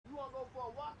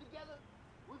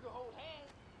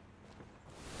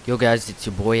Yo guys, it's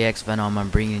your boy X Venom. I'm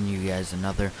bringing you guys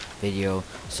another video.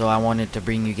 So I wanted to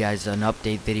bring you guys an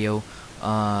update video.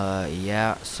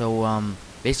 Yeah. So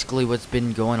basically what's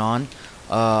been going on?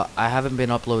 I haven't been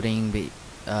uploading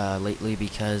lately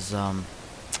because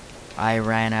I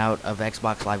ran out of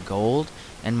Xbox Live Gold,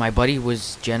 and my buddy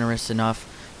was generous enough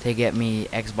to get me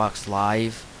Xbox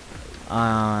Live.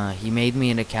 He made me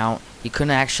an account. He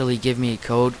couldn't actually give me a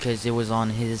code because it was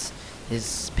on his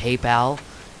PayPal,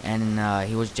 and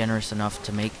he was generous enough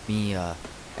to make me a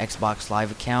Xbox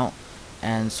Live account.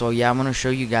 And so yeah, I'm gonna show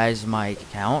you guys my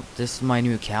account. This is my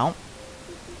new account,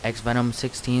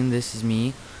 XVenom16. This is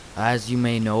me. As you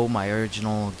may know, my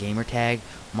original gamer tag,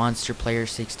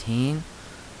 MonsterPlayer16.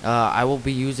 I will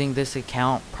be using this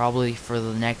account probably for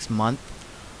the next month.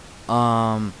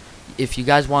 If you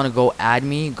guys want to go add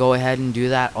me, go ahead and do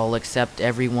that. I'll accept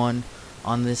everyone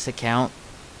on this account.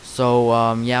 So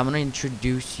yeah, I'm gonna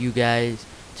introduce you guys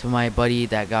to my buddy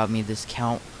that got me this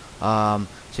account.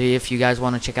 So if you guys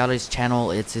want to check out his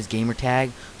channel, it's his gamer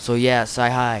tag. So yeah, say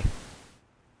hi.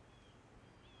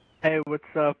 Hey, what's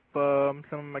up?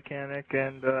 Semi Mechanic,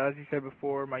 and as you said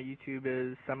before, my YouTube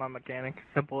is Semi Mechanic.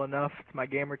 Simple enough. It's my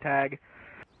gamer tag.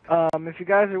 If you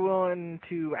guys are willing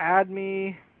to add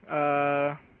me,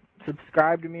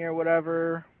 subscribe to me or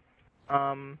whatever,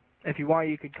 if you want,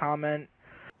 you could comment.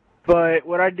 But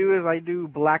what I do is I do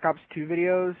Black Ops 2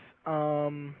 videos.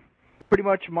 Pretty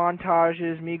much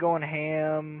montages, me going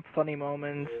ham, funny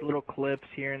moments, little clips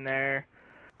here and there.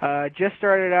 Just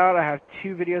started out. I have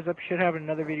 2 videos up. Should have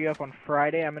another video up on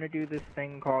Friday. I'm going to do this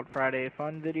thing called Friday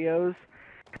Fun Videos,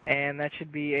 and that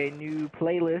should be a new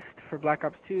playlist for Black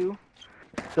Ops 2.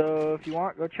 So if you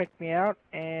want, go check me out,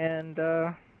 and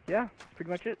yeah, that's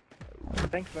pretty much it.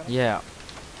 Thanks, Venom. Yeah.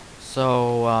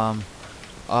 So I'm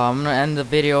gonna end the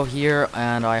video here,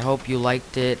 and I hope you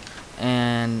liked it,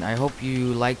 and I hope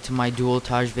you liked my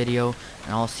dual-tage video,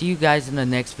 and I'll see you guys in the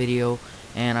next video.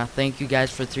 And I thank you guys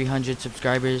for 300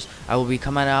 subscribers. I will be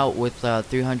coming out with a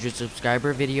 300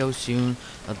 subscriber video soon.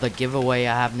 The giveaway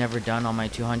I have never done on my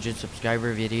 200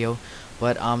 subscriber video,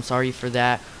 but I'm sorry for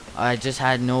that. I just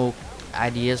had no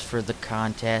ideas for the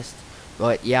contest.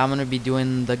 But yeah, I'm gonna be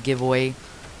doing the giveaway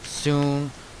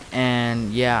soon.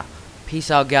 And yeah,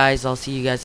 peace out guys. I'll see you guys